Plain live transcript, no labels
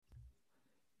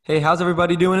Hey, how's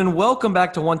everybody doing? And welcome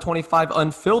back to 125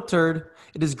 Unfiltered.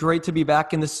 It is great to be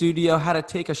back in the studio. Had to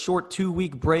take a short 2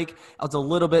 week break. I was a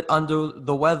little bit under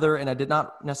the weather, and I did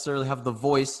not necessarily have the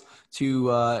voice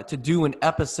to do an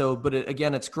episode. But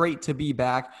again, it's great to be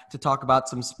back to talk about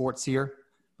some sports here.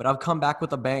 But I've come back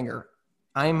with a banger.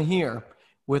 I am here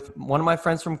with one of my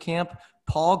friends from camp,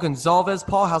 Paul Gonzalez.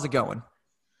 Paul, how's it going?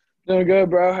 Doing good,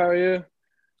 bro. How are you?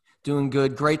 Doing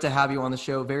good. Great to have you on the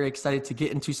show. Very excited to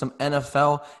get into some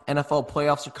NFL. NFL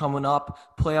playoffs are coming up.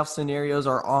 Playoff scenarios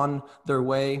are on their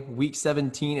way. Week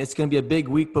 17, it's going to be a big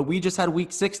week, but we just had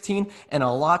week 16 and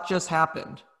a lot just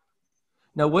happened.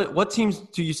 Now, what teams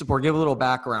do you support? Give a little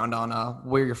background on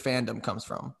where your fandom comes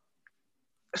from.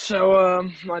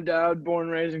 My dad, born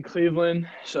and raised in Cleveland.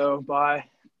 So, by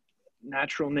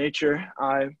natural nature,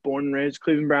 I born and raised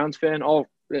Cleveland Browns fan. All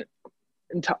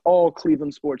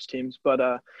Cleveland sports teams, but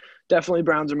definitely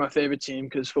Browns are my favorite team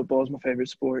because football is my favorite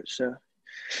sport. So,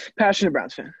 passionate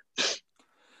Browns fan.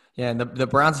 Yeah, and the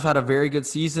Browns have had a very good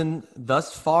season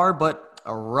thus far, but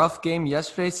a rough game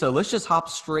yesterday. So let's just hop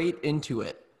straight into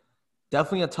it.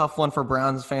 Definitely a tough one for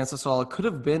Browns fans to swallow. It could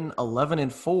have been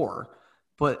 11-4,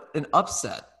 but an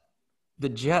upset. The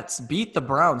Jets beat the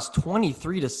Browns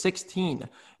 23-16.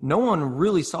 No one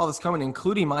really saw this coming,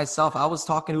 including myself. I was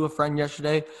talking to a friend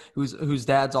yesterday whose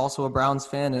dad's also a Browns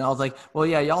fan, and I was like, well,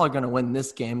 yeah, y'all are going to win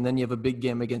this game. Then you have a big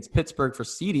game against Pittsburgh for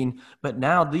seeding. But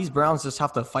now these Browns just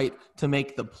have to fight to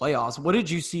make the playoffs. What did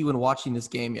you see when watching this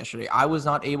game yesterday? I was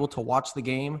not able to watch the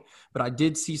game, but I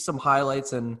did see some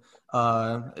highlights, and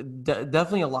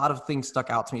definitely a lot of things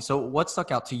stuck out to me. So what stuck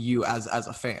out to you as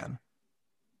a fan?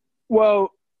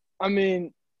 Well, I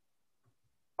mean,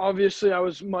 obviously I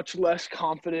was much less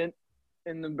confident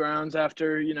in the Browns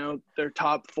after, their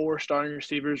top four starting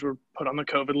receivers were put on the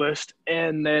COVID list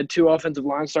and they had two offensive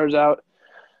line stars out.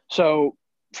 So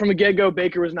from the get-go,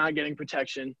 Baker was not getting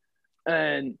protection.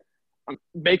 And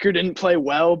Baker didn't play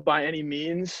well by any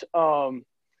means,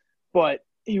 but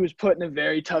he was put in a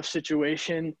very tough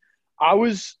situation. I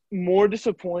was more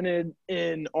disappointed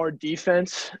in our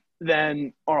defense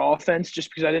than our offense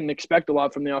just because I didn't expect a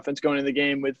lot from the offense going into the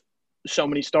game with so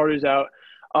many starters out.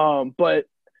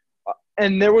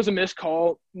 And there was a missed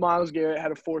call. Myles Garrett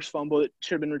had a forced fumble that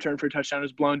should have been returned for a touchdown. It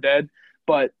was blown dead.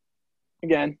 But,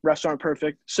 again, refs aren't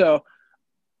perfect. So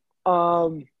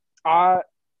I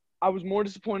was more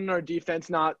disappointed in our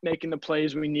defense not making the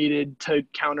plays we needed to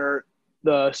counter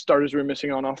the starters we were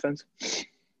missing on offense.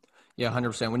 Yeah,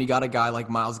 100%. When you got a guy like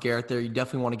Myles Garrett there, you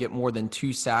definitely want to get more than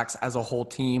 2 sacks as a whole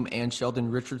team, and Sheldon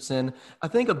Richardson. I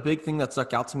think a big thing that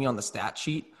stuck out to me on the stat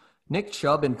sheet, Nick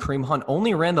Chubb and Kareem Hunt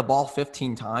only ran the ball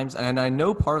 15 times, and I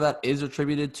know part of that is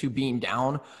attributed to being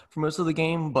down for most of the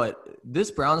game, but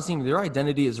this Browns team, their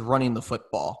identity is running the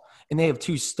football, and they have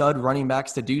 2 stud running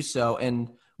backs to do so, and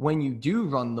when you do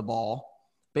run the ball,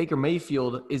 Baker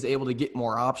Mayfield is able to get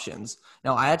more options.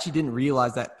 Now, I actually didn't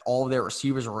realize that all of their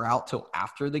receivers were out till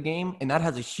after the game, and that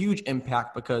has a huge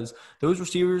impact because those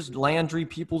receivers, Landry,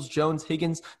 Peoples-Jones,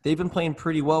 Higgins, they've been playing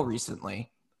pretty well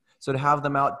recently. So to have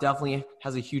them out definitely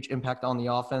has a huge impact on the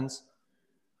offense.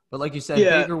 But like you said,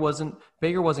 Yeah. Baker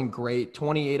wasn't great.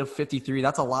 28 of 53.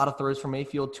 That's a lot of throws for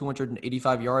Mayfield,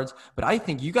 285 yards. But I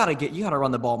think you got to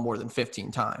run the ball more than 15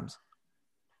 times.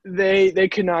 They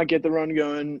could not get the run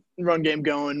game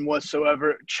going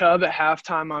whatsoever. Chubb at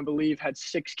halftime, I believe, had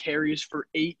 6 carries for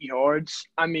 8 yards.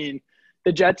 I mean,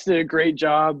 the Jets did a great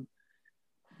job,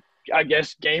 I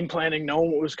guess, game planning,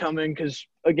 knowing what was coming because,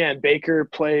 again, Baker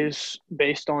plays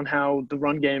based on how the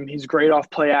run game, he's great off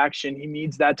play action. He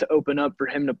needs that to open up for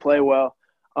him to play well.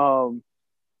 That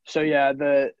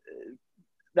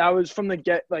was from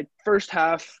the first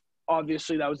half,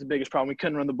 obviously that was the biggest problem. We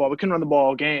couldn't run the ball. We couldn't run the ball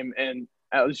all game, and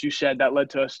as you said, that led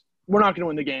to us. We're not going to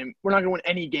win the game. We're not going to win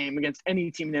any game against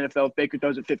any team in the NFL if Baker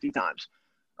throws it 50 times.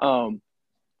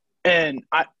 And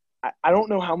I don't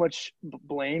know how much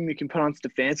blame you can put on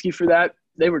Stefanski for that.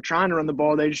 They were trying to run the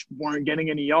ball. They just weren't getting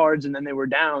any yards, and then they were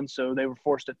down, so they were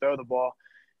forced to throw the ball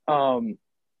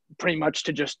pretty much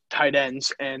to just tight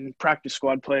ends and practice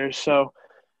squad players. So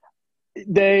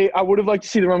I would have liked to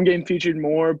see the run game featured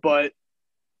more, but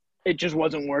it just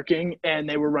wasn't working, and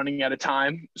they were running out of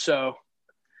time. So –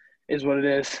 is what it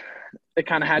is. They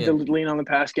kind of had to lean on the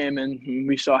pass game, and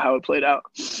we saw how it played out.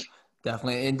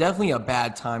 Definitely, and definitely a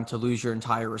bad time to lose your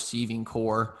entire receiving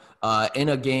core in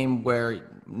a game where,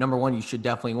 number one, you should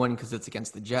definitely win because it's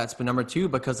against the Jets, but number two,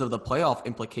 because of the playoff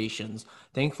implications.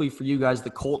 Thankfully for you guys, the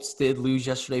Colts did lose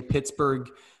yesterday. Pittsburgh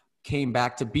came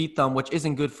back to beat them, which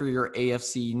isn't good for your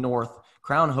AFC North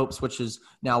crown hopes, which is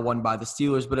now won by the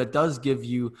Steelers, but it does give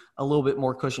you a little bit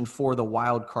more cushion for the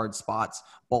wild card spots.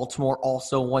 Baltimore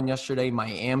also won yesterday.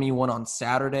 Miami won on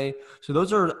Saturday. So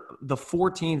those are the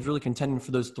 4 teams really contending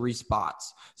for those 3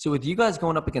 spots. So with you guys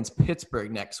going up against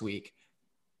Pittsburgh next week,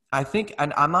 I think,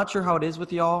 and I'm not sure how it is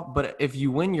with y'all, but if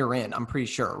you win, you're in. I'm pretty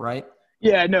sure, right?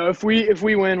 Yeah, no, if we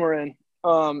win, we're in.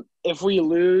 If we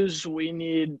lose, we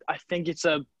need – I think it's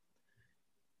a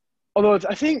 – although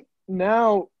I think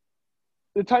now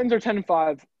the Titans are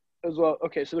 10-5 as well.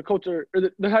 Okay, so the Colts are –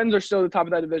 the Titans are still at the top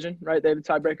of that division, right? They have a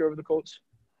tiebreaker over the Colts?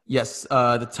 Yes,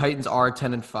 the Titans are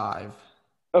 10-5.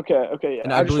 Okay, yeah.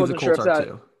 And I believe the Colts are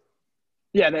too.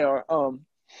 Yeah, they are.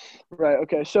 Right,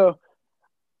 okay. So,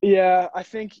 yeah, I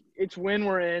think it's win,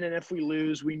 we're in, and if we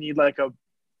lose, we need like a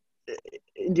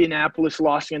Indianapolis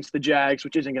loss against the Jags,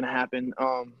 which isn't going to happen.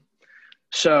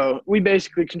 So we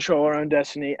basically control our own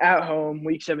destiny at home,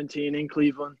 Week 17 in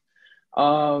Cleveland.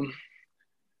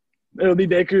 It'll be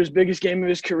Baker's biggest game of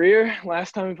his career.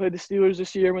 Last time we played the Steelers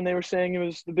this year, when they were saying it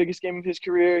was the biggest game of his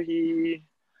career, he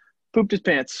pooped his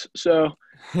pants. So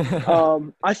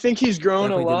I think he's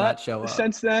grown a lot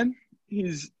since then.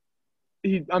 We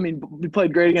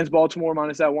played great against Baltimore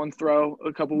minus that one throw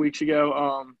a couple weeks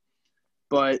ago.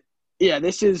 But yeah,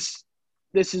 this is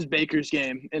Baker's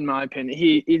game, in my opinion.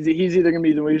 He's either going to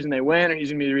be the reason they win or he's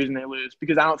going to be the reason they lose,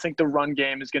 because I don't think the run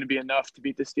game is going to be enough to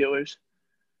beat the Steelers.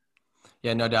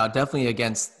 Yeah, no doubt. Definitely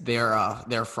against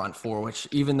their front 4, which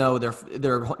even though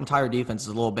their entire defense is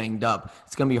a little banged up,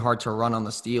 it's going to be hard to run on the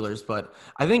Steelers. But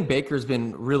I think Baker's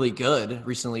been really good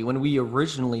recently. When we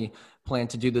originally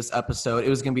planned to do this episode, it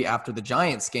was going to be after the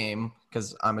Giants game,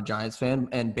 because I'm a Giants fan,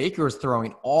 and Baker was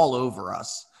throwing all over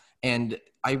us. And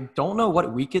I don't know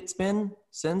what week it's been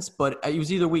since, but it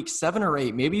was either week 7 or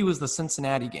 8. Maybe it was the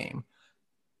Cincinnati game.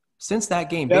 Since that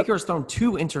game, yep, Baker has thrown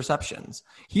 2 interceptions.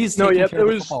 He's taken care of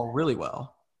the football really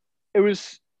well. It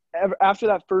was after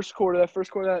that first quarter of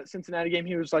that Cincinnati game,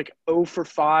 he was like 0 for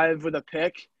 5 with a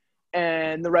pick.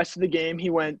 And the rest of the game, he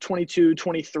went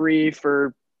 22-23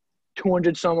 for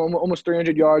 200-some, almost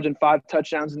 300 yards and 5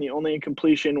 touchdowns. And the only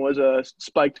incompletion was a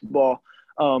spiked ball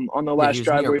on the last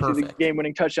drive where he threw the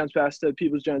game-winning touchdowns pass to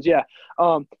Peoples-Jones. Yeah.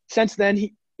 Since then,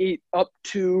 he up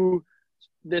to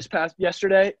this past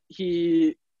yesterday,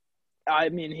 he'd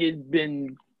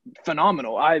been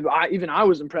phenomenal. I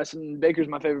was impressed, and Baker's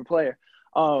my favorite player.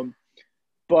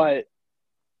 But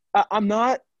I'm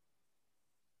not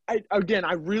 – I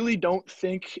really don't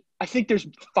think – I think there's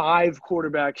 5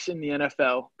 quarterbacks in the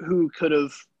NFL who could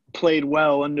have played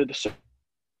well under the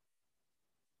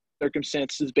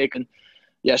circumstances Baker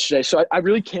yesterday. So I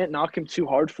really can't knock him too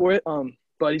hard for it,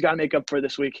 but he's got to make up for it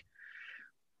this week.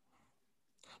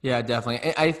 Yeah,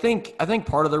 definitely. I think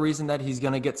part of the reason that he's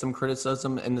going to get some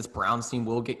criticism, and this Browns team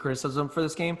will get criticism for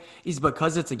this game, is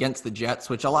because it's against the Jets,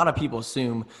 which a lot of people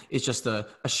assume is just a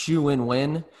shoe-in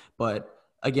win. But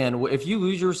again, if you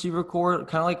lose your receiver core,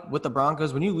 kind of like with the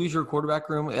Broncos, when you lose your quarterback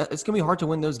room, it's going to be hard to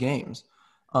win those games.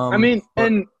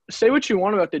 And say what you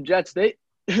want about the Jets.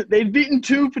 They've beaten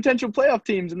 2 potential playoff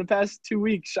teams in the past 2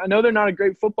 weeks. I know they're not a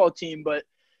great football team, but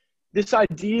this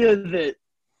idea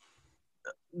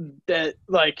that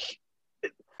like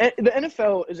the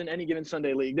NFL is an any given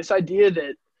Sunday league. This idea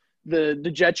that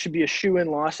the Jets should be a shoe-in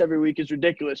loss every week is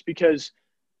ridiculous, because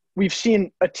we've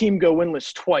seen a team go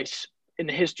winless twice in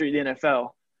the history of the NFL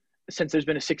since there's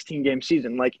been a 16-game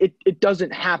season. Like it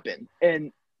doesn't happen.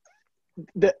 And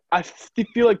I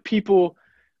feel like people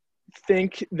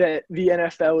think that the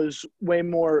NFL is way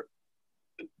more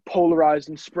polarized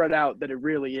and spread out than it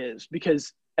really is,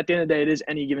 because at the end of the day, it is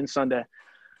any given Sunday.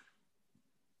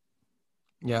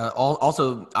 Yeah.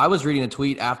 Also, I was reading a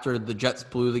tweet after the Jets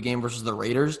blew the game versus the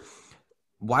Raiders.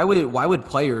 Why would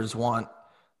players want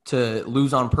to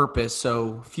lose on purpose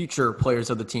so future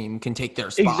players of the team can take their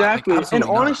spot? Exactly. Like, and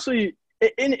honestly,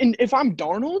 and if I'm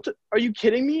Darnold, are you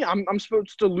kidding me? I'm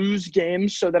supposed to lose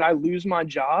games so that I lose my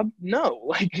job? No.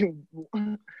 Like.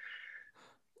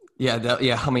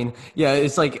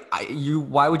 It's like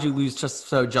why would you lose just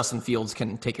so Justin Fields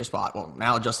can take your spot? Well,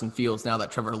 now Justin Fields, now that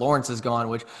Trevor Lawrence is gone,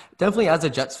 which definitely as a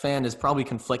Jets fan is probably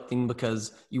conflicting,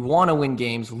 because you want to win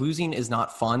games. Losing is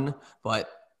not fun, but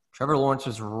Trevor Lawrence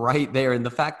was right there. And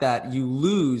the fact that you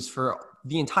lose for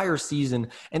the entire season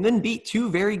and then beat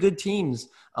 2 very good teams,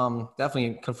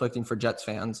 definitely conflicting for Jets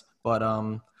fans. But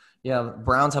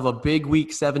Browns have a big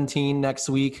week 17 next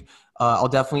week. I'll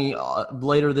definitely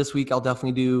later this week, I'll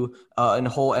definitely do a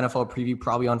whole NFL preview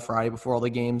probably on Friday before all the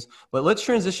games. But let's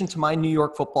transition to my New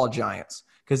York Football Giants,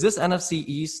 because this NFC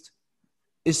East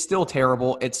is still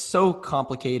terrible. It's so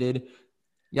complicated.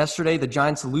 Yesterday, the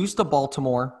Giants lose to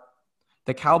Baltimore.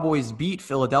 The Cowboys beat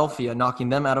Philadelphia, knocking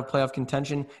them out of playoff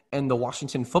contention, and the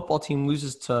Washington football team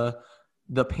loses to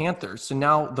the Panthers. So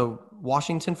now the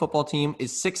Washington football team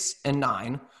is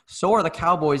 6-9. So are the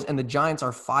Cowboys, and the Giants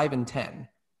are 5-10.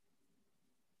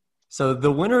 So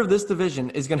the winner of this division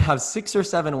is going to have 6 or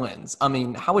 7 wins. I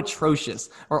mean, how atrocious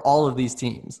are all of these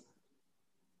teams?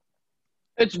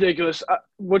 It's ridiculous.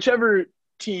 Whichever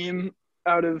team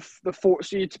out of the 4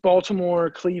 seats, Baltimore,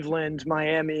 Cleveland,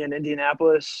 Miami, and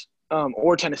Indianapolis,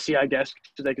 or Tennessee, I guess,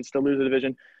 because they could still lose the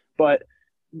division. But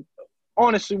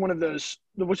honestly, one of those,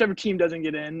 whichever team doesn't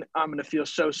get in, I'm going to feel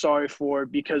so sorry for,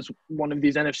 because one of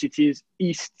these NFC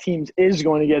East teams is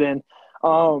going to get in.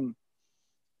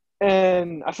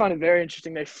 And I find it very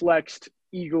interesting. They flexed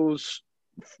Eagles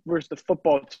versus the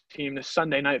football team, the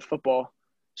Sunday night football.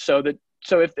 So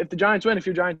if the Giants win, if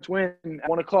your Giants win at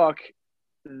 1 o'clock,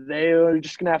 they're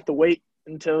just going to have to wait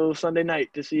until Sunday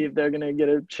night to see if they're going to get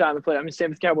a shot in the play. I mean,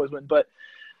 same if the Cowboys win. But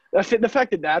the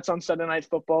fact that that's on Sunday night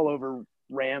football over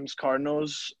Rams,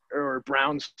 Cardinals, or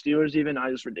Browns, Steelers even,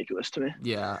 is just ridiculous to me.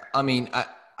 Yeah. I mean,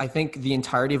 I think the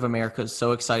entirety of America is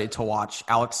so excited to watch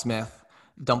Alex Smith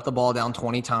dump the ball down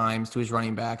 20 times to his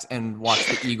running backs and watch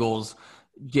the Eagles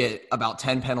get about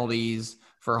 10 penalties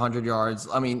for 100 yards.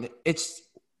 I mean,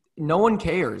 no one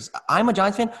cares. I'm a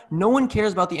Giants fan. No one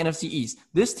cares about the NFC East.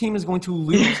 This team is going to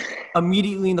lose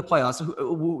immediately in the playoffs.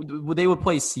 They would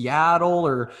play Seattle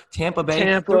or Tampa Bay.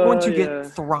 They're going to get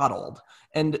throttled.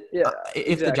 And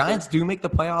if the Giants do make the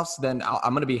playoffs, then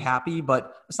I'm going to be happy,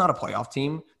 but it's not a playoff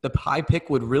team. The high pick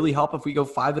would really help if we go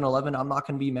 5-11. I'm not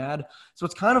going to be mad. So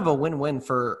it's kind of a win-win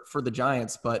for the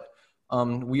Giants, but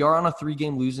we are on a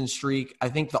 3-game losing streak. I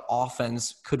think the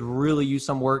offense could really use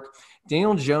some work.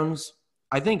 Daniel Jones,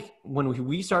 I think when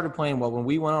we started playing well, when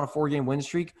we went on a 4-game win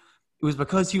streak, it was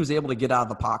because he was able to get out of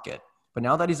the pocket. But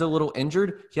now that he's a little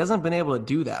injured, he hasn't been able to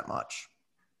do that much.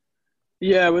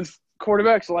 Yeah, with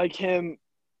quarterbacks like him,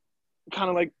 kind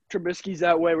of like Trubisky's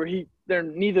that way, where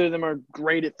neither of them are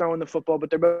great at throwing the football, but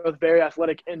they're both very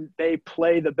athletic, and they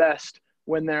play the best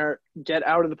when they're get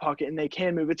out of the pocket and they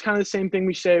can move. It's kind of the same thing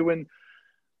we say when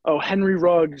Henry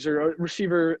Ruggs or a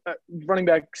receiver, running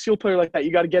back, skill player like that,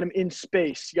 you got to get him in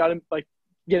space. You got to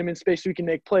get him in space so he can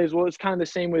make plays. Well, it's kind of the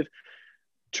same with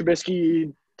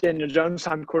Trubisky, Daniel Jones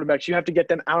time quarterbacks. You have to get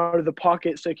them out of the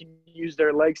pocket so they can use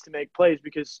their legs to make plays,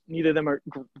 because neither of them are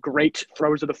great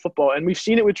throwers of the football. And we've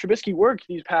seen it with Trubisky work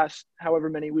these past however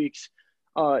many weeks.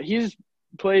 He's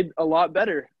played a lot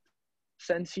better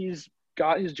since he's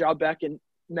got his job back and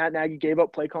Matt Nagy gave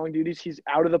up play calling duties. He's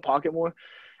out of the pocket more.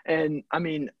 And I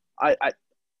mean, I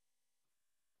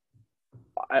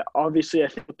obviously I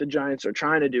think what the Giants are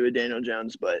trying to do with Daniel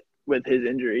Jones, but with his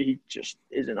injury, he just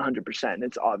isn't 100%.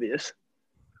 It's obvious.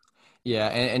 Yeah,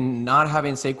 and not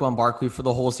having Saquon Barkley for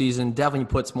the whole season definitely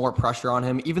puts more pressure on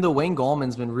him, even though Wayne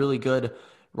Gallman's been really good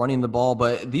running the ball.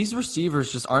 But these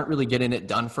receivers just aren't really getting it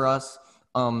done for us.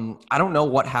 I don't know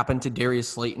what happened to Darius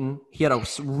Slayton. He had a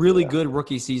really good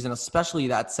rookie season, especially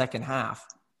that second half.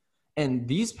 And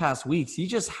these past weeks, he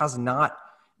just has not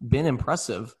been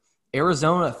impressive.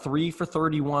 Arizona, 3 for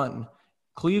 31.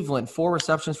 Cleveland, 4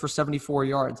 receptions for 74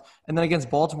 yards. And then against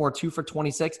Baltimore, 2 for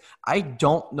 26. I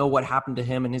don't know what happened to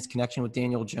him and his connection with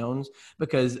Daniel Jones,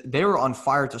 because they were on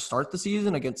fire to start the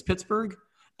season against Pittsburgh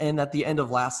and at the end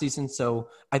of last season. So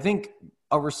I think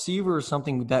a receiver is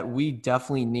something that we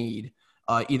definitely need,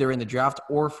 either in the draft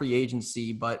or free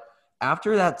agency. But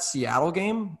after that Seattle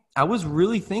game, I was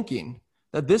really thinking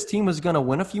that this team was going to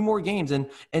win a few more games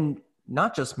and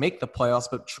not just make the playoffs,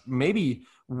 but maybe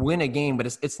win a game. But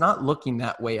it's not looking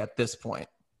that way at this point.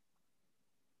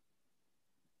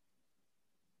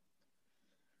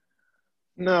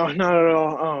 No, not at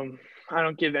all. I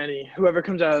don't give whoever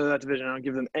comes out of that division, I don't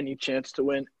give them any chance to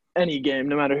win any game,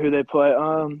 no matter who they play.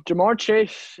 Jamar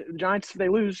Chase, the Giants, if they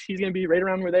lose, he's going to be right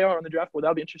around where they are on the draft board.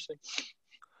 That'll be interesting.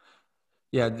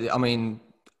 Yeah, I mean,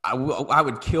 I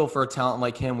would kill for a talent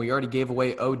like him. We already gave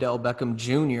away Odell Beckham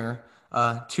Jr.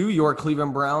 To your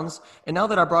Cleveland Browns. And now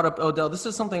that I brought up Odell, this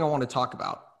is something I want to talk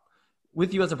about.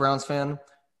 With you as a Browns fan,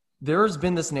 there's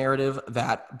been this narrative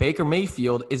that Baker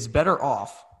Mayfield is better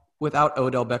off without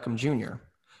Odell Beckham Jr.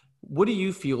 What do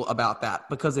you feel about that?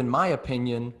 Because in my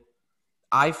opinion,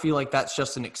 I feel like that's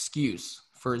just an excuse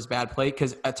for his bad play,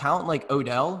 because a talent like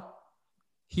Odell,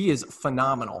 he is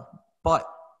phenomenal. But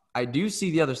I do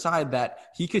see the other side, that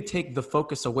he could take the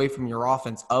focus away from your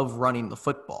offense of running the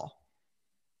football.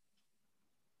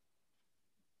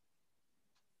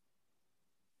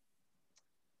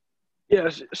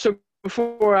 Yes. So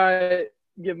before I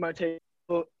give my take,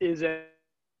 is a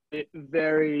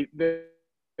very, very,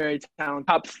 very talented,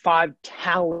 top 5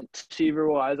 talent receiver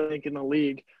wise, I think, in the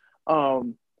league.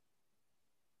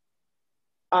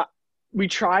 we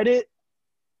tried it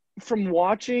from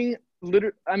watching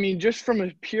just from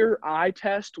a pure eye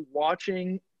test,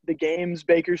 watching the games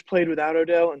Baker's played without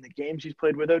Odell and the games he's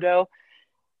played with Odell,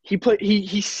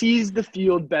 he sees the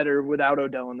field better without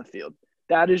Odell on the field.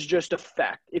 That is just a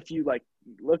fact. If you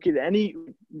look at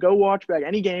go watch back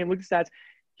any game, look at the stats,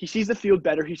 he sees the field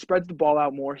better. He spreads the ball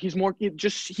out more. He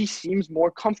seems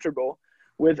more comfortable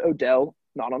with Odell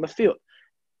not on the field.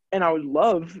 And I would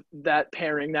love that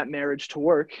pairing, that marriage to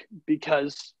work,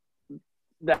 because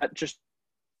that just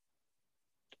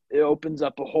it opens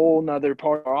up a whole nother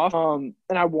part of and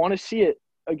I want to see it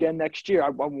again next year.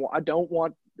 I don't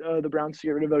want the Browns to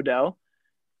get rid of Odell.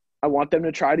 I want them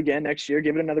to try it again next year,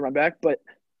 give it another run back. But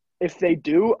if they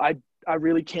do, I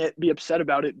really can't be upset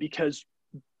about it, because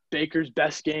Baker's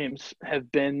best games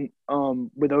have been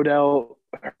with Odell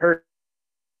hurt.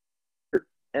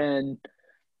 And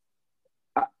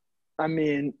I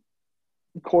mean,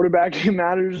 quarterback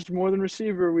matters more than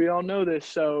receiver. We all know this.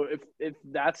 So if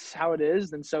that's how it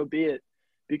is, then so be it.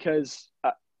 Because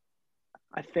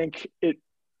I think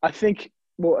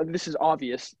this is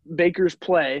obvious. Baker's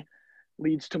play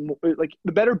leads to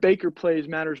the better Baker plays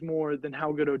matters more than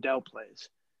how good Odell plays.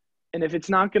 And if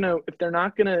they're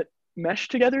not gonna mesh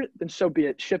together, then so be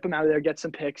it. Ship them out of there, get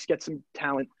some picks, get some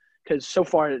talent, because so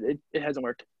far it hasn't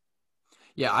worked.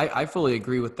 Yeah, I fully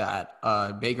agree with that.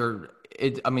 Baker,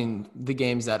 the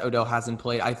games that Odell hasn't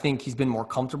played, I think he's been more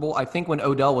comfortable. I think when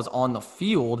Odell was on the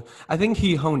field, I think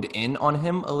he honed in on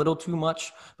him a little too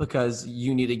much, because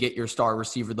you need to get your star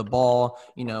receiver the ball.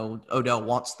 Odell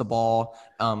wants the ball.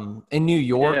 In New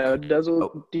York. Yeah,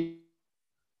 Odell's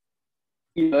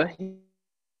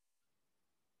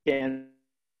can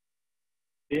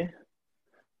be.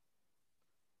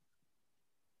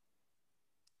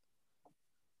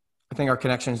 I think our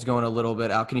connection is going a little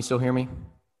bit out. Can you still hear me?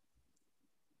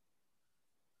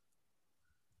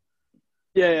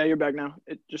 Yeah, you're back now.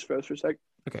 It just froze for a sec.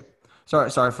 Okay.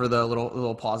 Sorry for the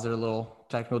little pause there, little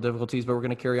technical difficulties, but we're going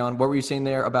to carry on. What were you saying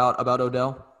there about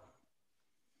Odell?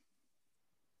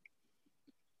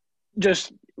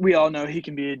 Just, we all know he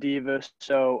can be a diva.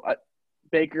 So I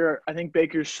think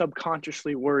Baker's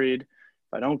subconsciously worried,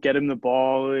 if I don't get him the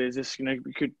ball, is this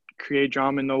could create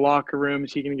drama in the locker room?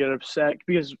 Is he going to get upset?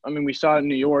 Because, we saw it in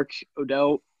New York.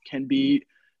 Odell can be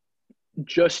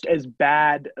just as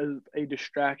bad of a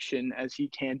distraction as he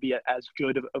can be as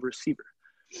good of a receiver.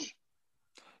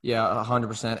 Yeah,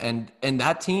 100%. And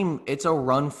that team, it's a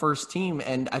run-first team.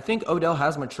 And I think Odell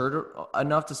has matured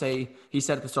enough to say, he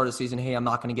said at the start of the season, hey, I'm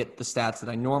not going to get the stats that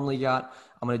I normally got.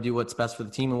 I'm going to do what's best for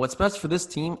the team. And what's best for this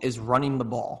team is running the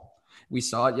ball. We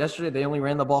saw it yesterday. They only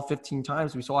ran the ball 15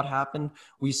 times. We saw it happen.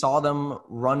 We saw them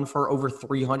run for over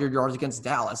 300 yards against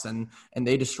Dallas, and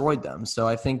they destroyed them. So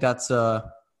I think that's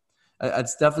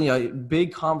definitely a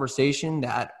big conversation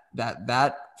that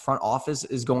front office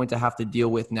is going to have to deal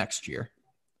with next year.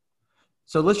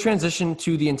 So let's transition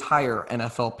to the entire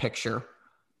NFL picture.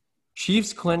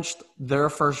 Chiefs clinched their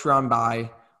first round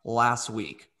bye last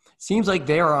week. Seems like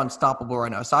they are unstoppable right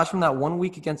now. Aside from that 1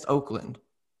 week against Oakland,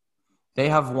 they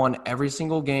have won every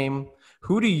single game.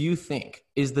 Who do you think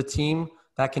is the team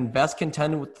that can best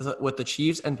contend with the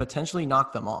Chiefs and potentially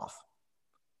knock them off?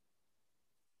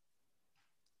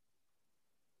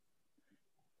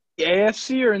 The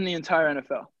AFC or in the entire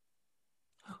NFL?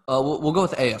 We'll go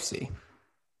with the AFC.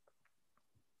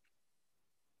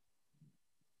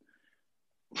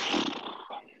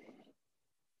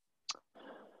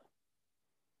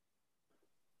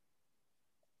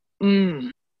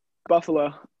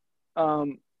 Buffalo. I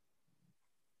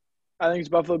think it's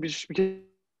Buffalo just because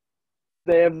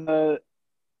they have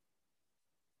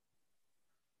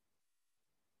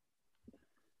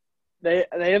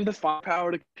the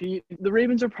firepower to compete. The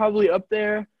Ravens are probably up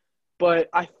there, but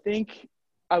I think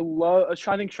Sean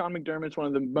McDermott's one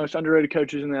of the most underrated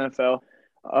coaches in the NFL.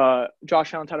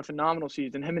 Josh Allen's had a phenomenal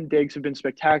season. Him and Diggs have been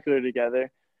spectacular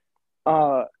together.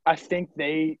 I think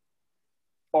they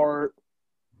are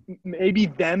maybe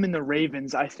them and the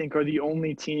Ravens, I think, are the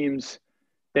only teams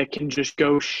that can just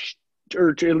go or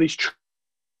at least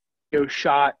go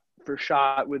shot for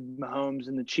shot with Mahomes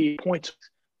and the Chiefs points.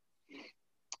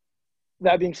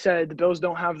 That being said, the Bills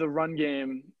don't have the run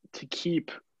game to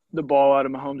keep the ball out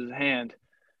of Mahomes' hand.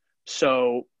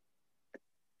 So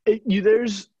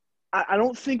I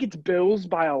don't think it's Bills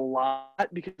by a lot,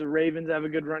 because the Ravens have a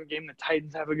good run game. The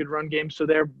Titans have a good run game. So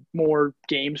they're more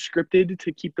game scripted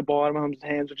to keep the ball out of Mahomes'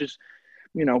 hands, which is,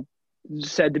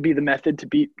 said to be the method to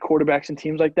beat quarterbacks and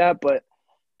teams like that. But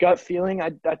gut feeling,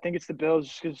 I think it's the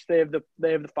Bills, because they have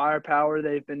the firepower.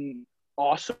 They've been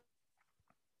awesome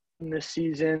this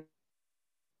season.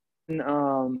 They've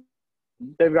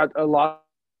got a lot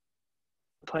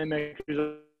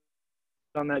playmakers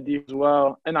on that defense as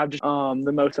well. And I've just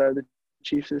the most out of the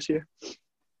Chiefs this year.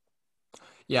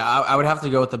 Yeah, I would have to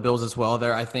go with the Bills as well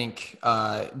there. I think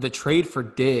the trade for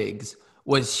Diggs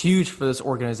was huge for this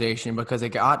organization because it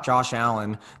got Josh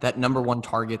Allen that number one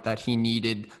target that he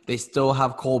needed. They still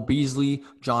have Cole Beasley.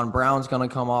 John Brown's going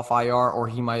to come off IR, or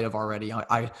he might have already.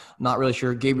 I'm not really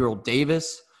sure. Gabriel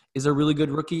Davis is a really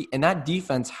good rookie, and that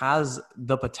defense has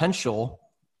the potential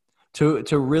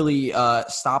to really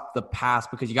stop the pass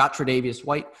because you got Tre'Davious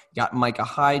White, you got Micah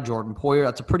Hyde, Jordan Poyer.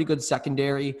 That's a pretty good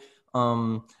secondary.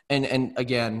 And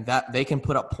again, that they can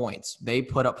put up points. They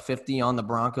put up 50 on the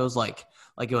Broncos like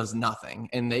it was nothing,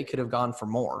 and they could have gone for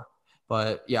more.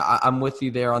 But yeah, I'm with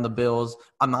you there on the Bills.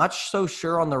 I'm not so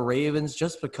sure on the Ravens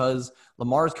just because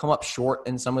Lamar's come up short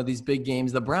in some of these big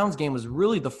games. The Browns game was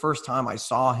really the first time I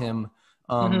saw him,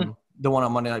 the one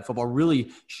on Monday Night Football, really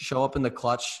show up in the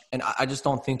clutch. And I just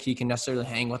don't think he can necessarily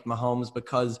hang with Mahomes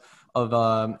because of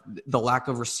the lack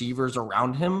of receivers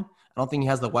around him. I don't think he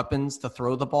has the weapons to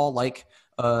throw the ball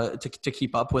to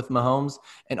keep up with Mahomes.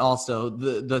 And also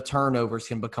the turnovers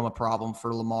can become a problem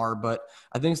for Lamar. But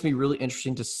I think it's going to be really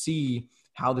interesting to see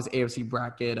how this AFC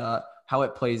bracket, how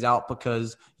it plays out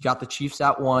because you got the Chiefs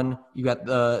at 1. You got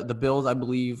the Bills, I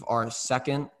believe, are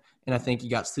second. And I think you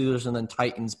got Steelers and then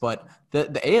Titans. But the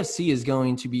AFC is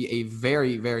going to be a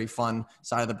very, very fun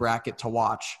side of the bracket to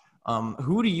watch.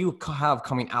 Who do you have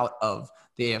coming out of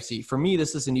the AFC? For me,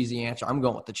 this is an easy answer. I'm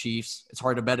going with the Chiefs. It's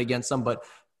hard to bet against them, but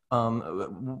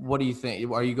what do you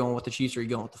think? Are you going with the Chiefs or are you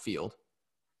going with the field?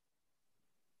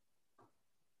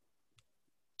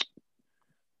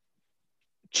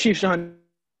 Chiefs 100%.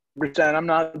 I'm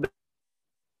not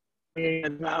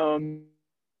Mahomes.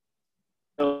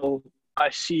 I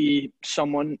see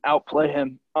someone outplay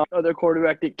him. Other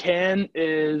quarterback that can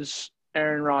is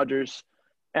Aaron Rodgers,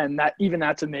 and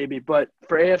that's a maybe. But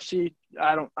for AFC,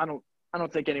 I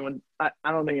don't think anyone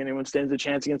stands a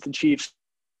chance against the Chiefs.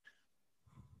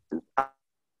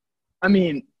 I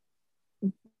mean,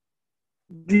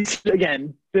 these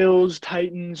again, Bills,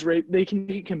 Titans, they can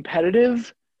be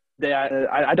competitive.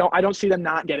 I don't see them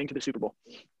not getting to the Super Bowl.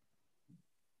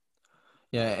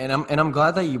 Yeah, and I'm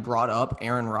glad that you brought up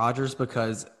Aaron Rodgers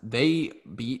because they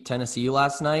beat Tennessee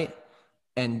last night,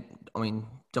 and I mean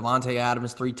Devontae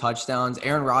Adams 3 touchdowns.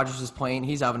 Aaron Rodgers is playing;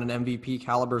 he's having an MVP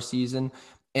caliber season,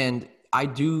 and I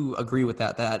do agree with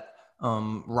that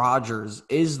Rodgers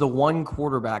is the one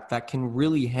quarterback that can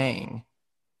really hang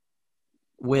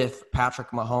with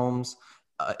Patrick Mahomes.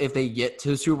 If they get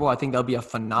to the Super Bowl, I think that'll be a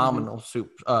phenomenal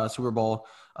Super Bowl.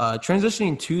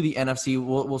 Transitioning to the NFC,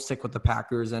 we'll stick with the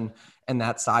Packers and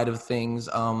that side of things.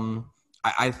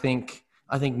 I think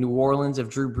New Orleans, if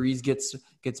Drew Brees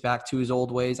gets back to his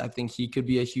old ways, I think he could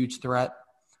be a huge threat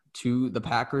to the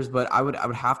Packers. But I would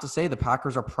have to say the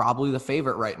Packers are probably the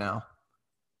favorite right now.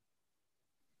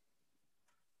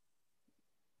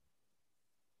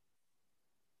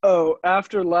 Oh,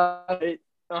 after last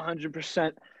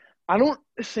 100%. I don't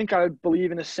think I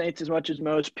believe in the Saints as much as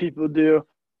most people do.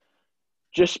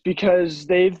 Just because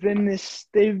they've had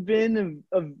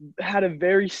a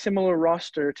very similar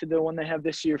roster to the one they have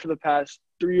this year for the past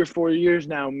 3 or 4 years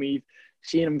now. We've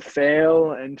seen them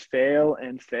fail and fail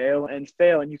and fail and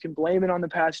fail, and you can blame it on the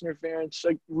pass interference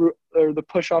or the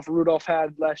push off Rudolph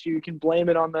had last year. You can blame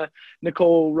it on the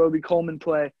Nicole Roby-Coleman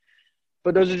play,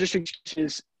 but those are just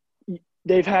excuses.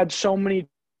 They've had so many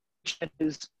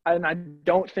chances, and I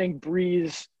don't think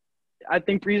Brees. I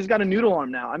think Brees has got a noodle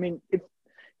arm now. I mean, if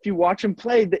you watch him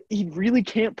play, that he really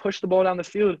can't push the ball down the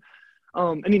field.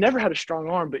 And he never had a strong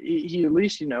arm, but he at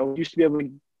least, used to be able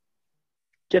to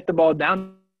get the ball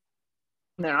down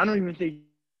there. I don't even think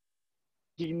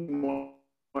he can more.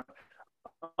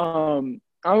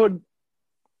 I would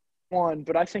one,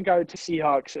 but I think I would take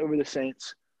Seahawks over the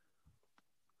Saints.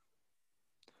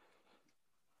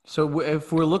 So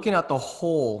if we're looking at the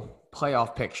whole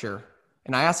playoff picture,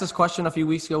 and I asked this question a few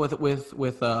weeks ago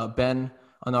with Ben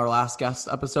on our last guest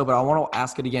episode, but I want to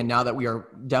ask it again now that we are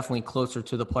definitely closer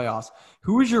to the playoffs.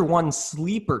 Who is your one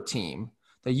sleeper team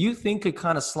that you think could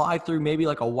kind of slide through, maybe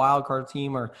like a wild card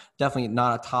team or definitely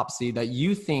not a top seed, that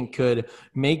you think could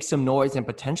make some noise and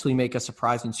potentially make a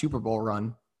surprising Super Bowl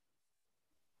run?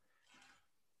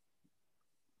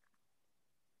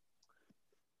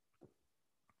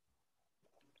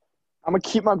 I'm going to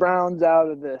keep my Browns out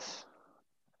of this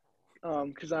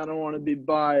because I don't want to be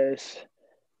biased.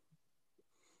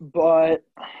 But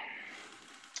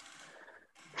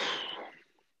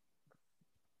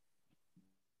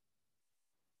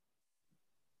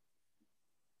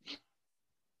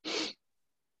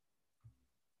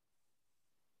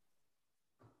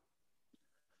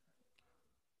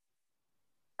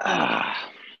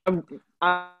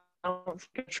I don't think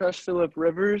I trust Phillip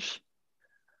Rivers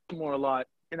more a lot.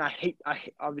 And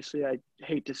obviously I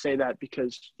hate to say that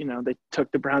because, they took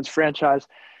the Browns franchise,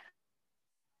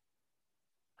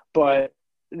 but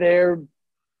they're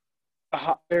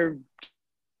hot at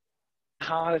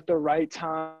the right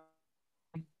time.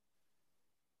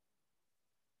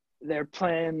 They're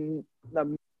playing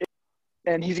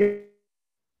and he's going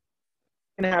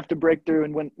to have to break through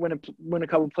and win a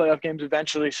couple playoff games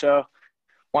eventually. So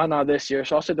why not this year?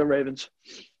 So I'll say the Ravens.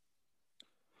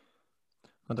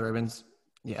 The Ravens,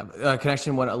 yeah.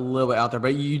 Connection went a little bit out there,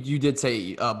 but you did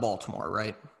say Baltimore,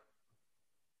 right?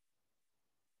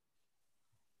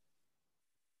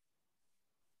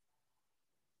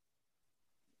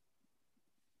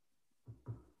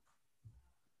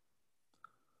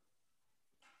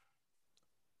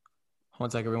 One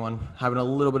sec, everyone. Having a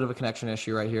little bit of a connection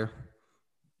issue right here.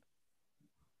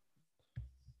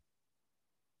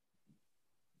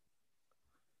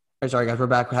 Sorry, guys. We're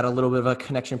back. We had a little bit of a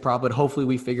connection problem, but hopefully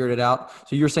we figured it out.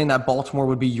 So you're saying that Baltimore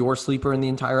would be your sleeper in the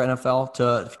entire NFL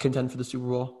to contend for the Super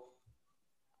Bowl?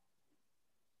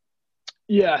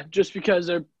 Yeah, just because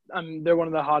they're one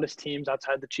of the hottest teams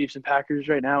outside the Chiefs and Packers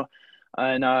right now,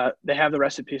 and they have the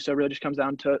recipe. So it really just comes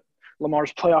down to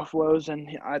Lamar's playoff woes, and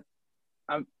I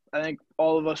think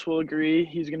all of us will agree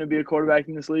he's going to be a quarterback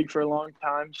in this league for a long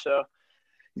time. So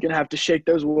he's going to have to shake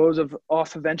those woes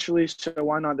off eventually. So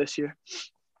why not this year?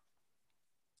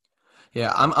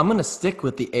 Yeah, I'm going to stick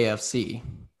with the AFC,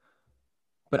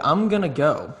 but I'm going to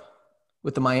go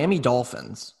with the Miami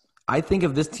Dolphins. I think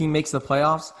if this team makes the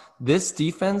playoffs, this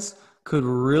defense could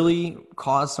really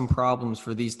cause some problems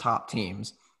for these top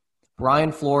teams.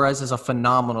 Brian Flores is a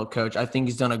phenomenal coach. I think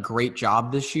he's done a great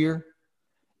job this year.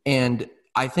 And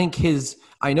I think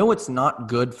I know it's not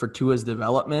good for Tua's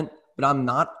development, but I'm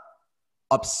not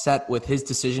upset with his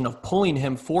decision of pulling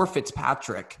him for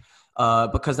Fitzpatrick.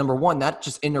 Because number one, that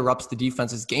just interrupts the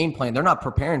defense's game plan. They're not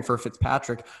preparing for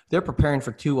Fitzpatrick. They're preparing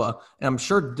for Tua. And I'm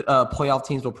sure playoff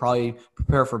teams will probably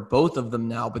prepare for both of them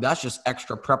now, but that's just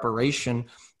extra preparation.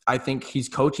 I think he's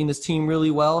coaching this team really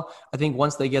well. I think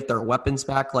once they get their weapons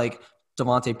back, like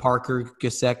Devontae Parker,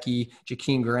 Gesicki,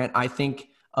 Jakeem Grant, I think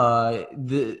I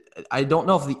don't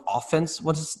know if the offense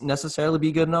would necessarily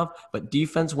be good enough, but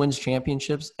defense wins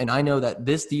championships. And I know that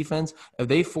this defense, if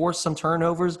they force some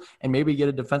turnovers and maybe get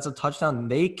a defensive touchdown,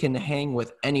 they can hang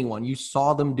with anyone. You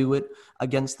saw them do it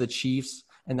against the Chiefs,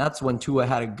 and that's when Tua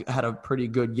had a pretty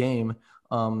good game.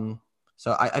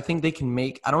 So I think they can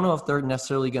I don't know if they're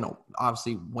necessarily going to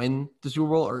obviously win the Super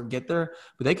Bowl or get there,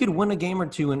 but they could win a game or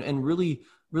two and really,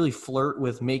 really flirt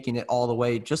with making it all the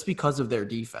way just because of their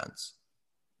defense.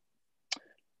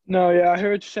 No, yeah, I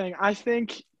heard what you're saying. I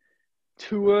think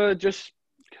Tua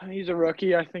he's a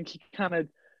rookie. I think he kind of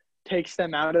takes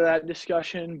them out of that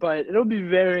discussion, but it'll be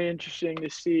very interesting to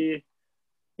see,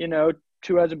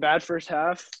 Tua has a bad first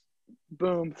half.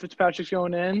 Boom, Fitzpatrick's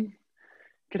going in.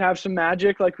 Could have some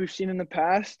magic like we've seen in the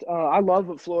past. I love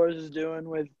what Flores is doing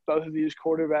with both of these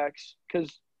quarterbacks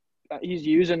because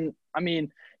he's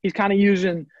kind of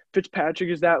using Fitzpatrick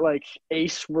as that, like,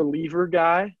 ace reliever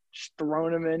guy, just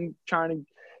throwing him in,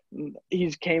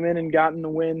 he's came in and gotten the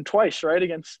win twice, right,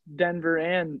 against Denver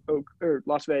and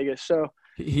Las Vegas. So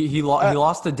he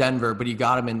lost to Denver, but he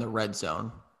got him in the red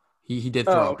zone. He did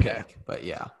throw a pick, but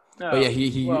yeah. But yeah,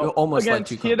 he almost led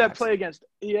two comebacks. He had that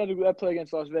play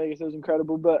against Las Vegas. It was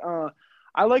incredible. But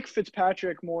I like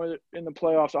Fitzpatrick more in the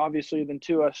playoffs, obviously, than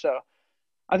Tua. So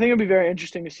I think it'll be very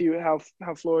interesting to see how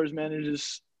Flores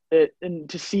manages it and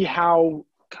to see how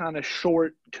kind of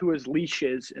short Tua's leash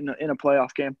is in a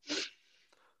playoff game.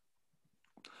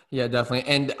 Yeah, definitely.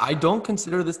 And I don't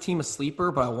consider this team a sleeper,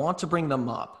 but I want to bring them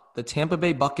up. The Tampa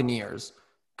Bay Buccaneers,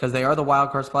 because they are the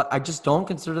wild card spot. I just don't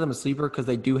consider them a sleeper because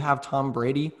they do have Tom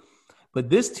Brady. But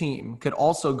this team could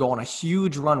also go on a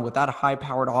huge run with that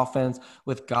high-powered offense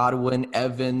with Godwin,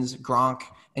 Evans, Gronk,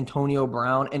 Antonio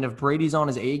Brown. And if Brady's on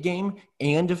his A game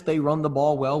and if they run the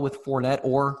ball well with Fournette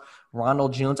or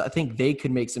Ronald Jones, I think they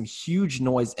could make some huge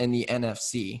noise in the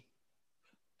NFC.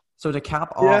 So to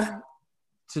cap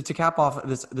off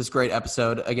this great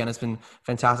episode, again, it's been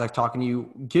fantastic talking to you.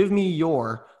 Give me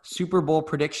your Super Bowl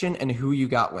prediction and who you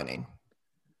got winning.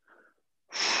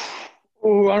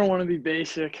 Oh, I don't want to be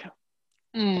basic.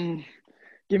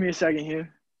 Give me a second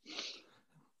here.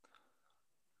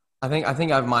 I think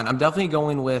I have mine. I'm definitely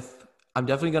going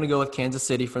to go with Kansas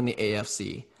City from the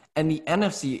AFC. And the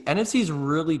NFC is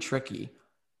really tricky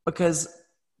because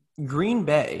Green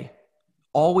Bay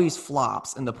always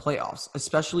flops in the playoffs,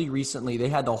 especially recently. They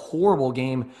had the horrible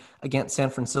game against San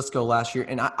Francisco last year,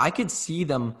 and I could see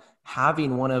them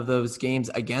having one of those games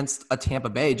against a Tampa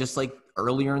Bay, just like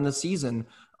earlier in the season.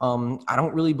 I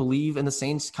don't really believe in the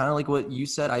Saints, kind of like what you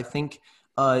said. I think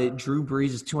Drew Brees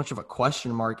is too much of a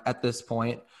question mark at this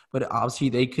point, but obviously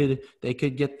they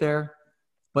could get there.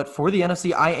 But for the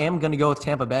NFC, I am going to go with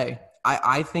Tampa Bay.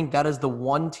 I think that is the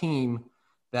one team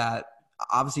that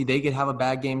obviously they could have a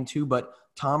bad game too, but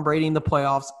Tom Brady in the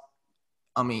playoffs,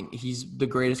 I mean, he's the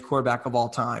greatest quarterback of all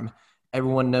time.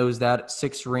 Everyone knows that.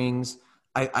 6 rings.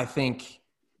 I think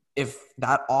if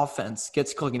that offense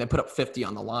gets clicking, they put up 50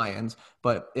 on the Lions,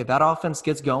 but if that offense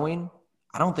gets going,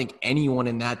 I don't think anyone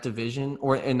in that division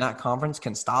or in that conference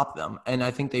can stop them. And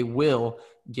I think they will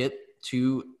get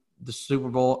to the Super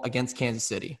Bowl against Kansas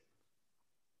City.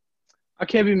 I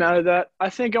can't be mad at that. I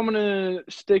think I'm going to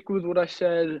stick with what I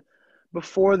said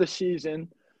before the season,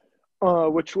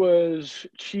 which was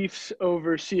Chiefs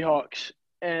over Seahawks.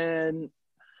 And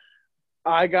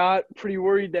I got pretty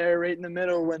worried there right in the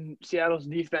middle when Seattle's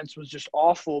defense was just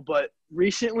awful. But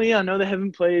recently, I know they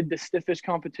haven't played the stiffest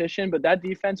competition, but that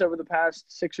defense over the past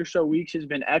 6 or so weeks has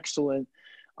been excellent.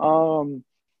 So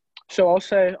I'll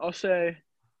say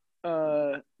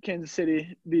Kansas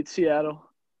City beats Seattle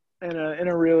in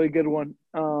a really good one.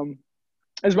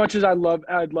 As much as I'd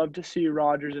love to see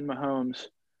Rodgers and Mahomes,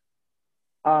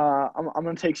 I'm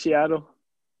gonna take Seattle.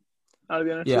 Out of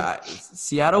the NFC. Yeah,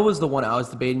 Seattle was the one I was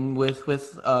debating with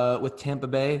Tampa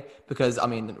Bay because I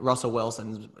mean Russell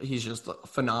Wilson, he's just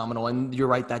phenomenal, and you're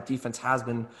right, that defense has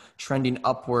been trending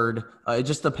upward. It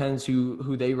just depends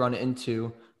who they run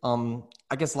into.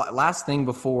 I guess last thing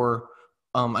before.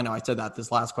 I know I said that this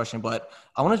last question, but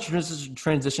I want to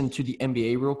transition to the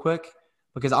NBA real quick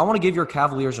because I want to give your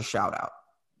Cavaliers a shout out.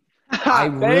 I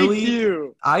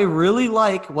really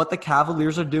like what the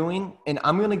Cavaliers are doing, and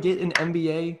I'm going to get an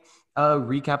NBA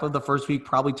recap of the first week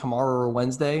probably tomorrow or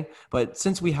Wednesday. But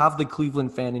since we have the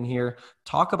Cleveland fan in here,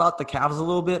 talk about the Cavs a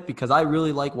little bit because I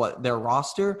really like their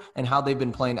roster and how they've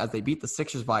been playing as they beat the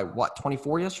Sixers by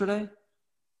 24 yesterday?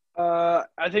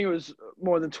 I think it was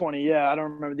more than 20. Yeah, I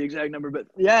don't remember the exact number, but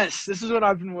yes, this is what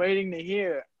I've been waiting to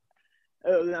hear.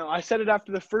 I said it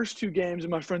after the first 2 games, and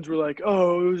my friends were like,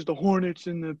 "Oh, it was the Hornets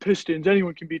and the Pistons.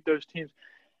 Anyone can beat those teams."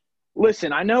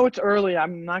 Listen, I know it's early.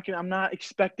 I'm not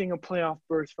expecting a playoff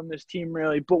berth from this team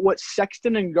really, but what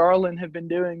Sexton and Garland have been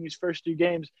doing these first 2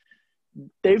 games,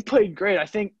 they've played great. I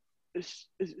think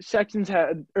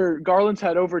Garland's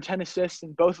had over 10 assists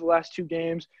in both of the last 2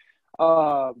 games.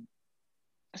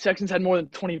 Sexton's had more than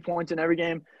 20 points in every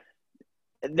game.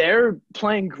 They're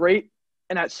playing great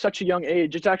and at such a young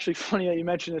age. It's actually funny that you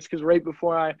mentioned this because right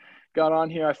before I got on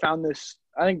here, I found this.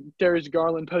 I think Darius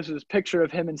Garland posted this picture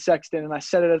of him and Sexton, and I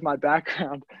set it as my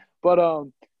background. But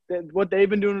what they've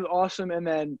been doing is awesome. And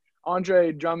then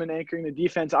Andre Drummond anchoring the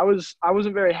defense. I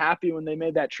wasn't very happy when they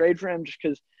made that trade for him just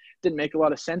because it didn't make a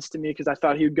lot of sense to me because I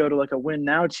thought he would go to like a win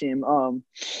now team.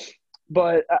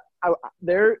 But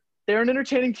they're an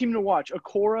entertaining team to watch.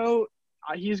 Okoro,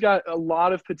 he's got a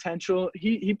lot of potential.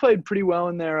 He played pretty well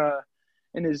in their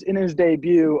in his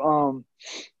debut.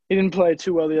 He didn't play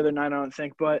too well the other night, I don't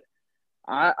think, but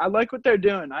I like what they're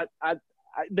doing.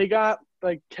 They got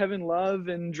like Kevin Love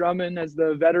and Drummond as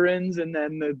the veterans, and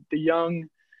then the young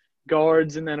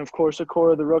guards, and then of course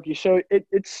Okoro, the rookie. So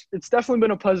it's definitely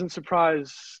been a pleasant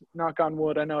surprise. Knock on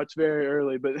wood. I know it's very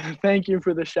early, but thank you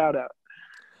for the shout out.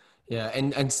 Yeah,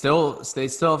 and they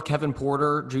still have Kevin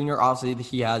Porter Jr. Obviously,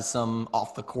 he has some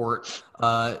off the court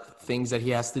things that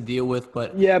he has to deal with,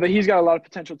 but he's got a lot of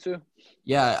potential too.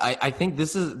 Yeah, I think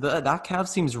this is that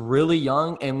Cavs team's really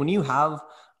young, and when you have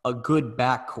a good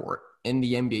backcourt in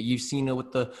the NBA, you've seen it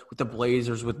with the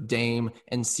Blazers, with Dame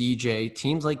and CJ,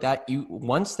 teams like that.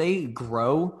 Once they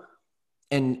grow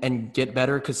and get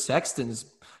better, because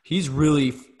he's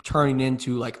really turning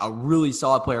into like a really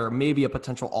solid player, maybe a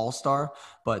potential all-star.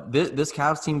 But this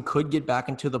Cavs team could get back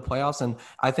into the playoffs, and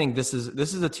I think this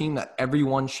is a team that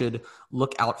everyone should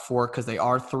look out for because they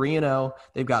are 3-0.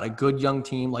 They've got a good young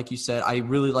team, like you said. I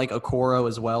really like Okoro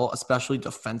as well, especially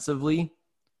defensively.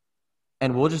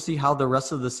 And we'll just see how the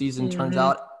rest of the season turns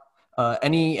out.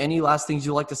 Any last things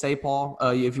you'd like to say, Paul?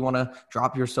 If you want to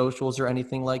drop your socials or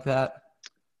anything like that.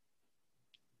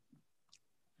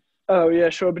 Oh yeah,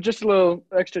 sure. But just a little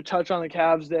extra touch on the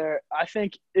Cavs there. I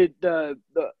think they're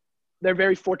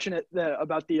very fortunate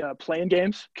about the play-in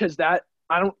games because I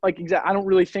don't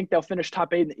really think they'll finish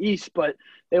top 8 in the East, but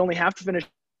they only have to finish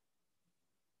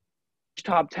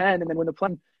top 10 and then win the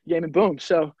play-in game and boom.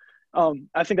 So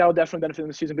I think that will definitely benefit them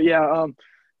this season. But yeah,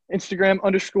 Instagram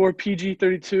 _PG32,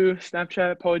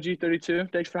 Snapchat PaulyG32.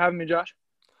 Thanks for having me, Josh.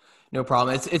 No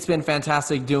problem. It's been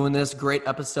fantastic doing this. Great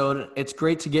episode. It's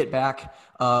great to get back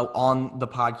on the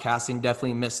podcasting.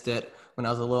 Definitely missed it when I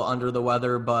was a little under the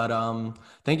weather. But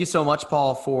thank you so much,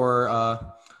 Paul, for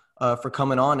for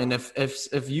coming on. And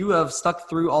if you have stuck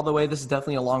through all the way, this is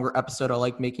definitely a longer episode. I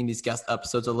like making these guest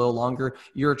episodes a little longer.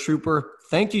 You're a trooper.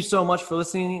 Thank you so much for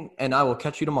listening, and I will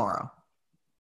catch you tomorrow.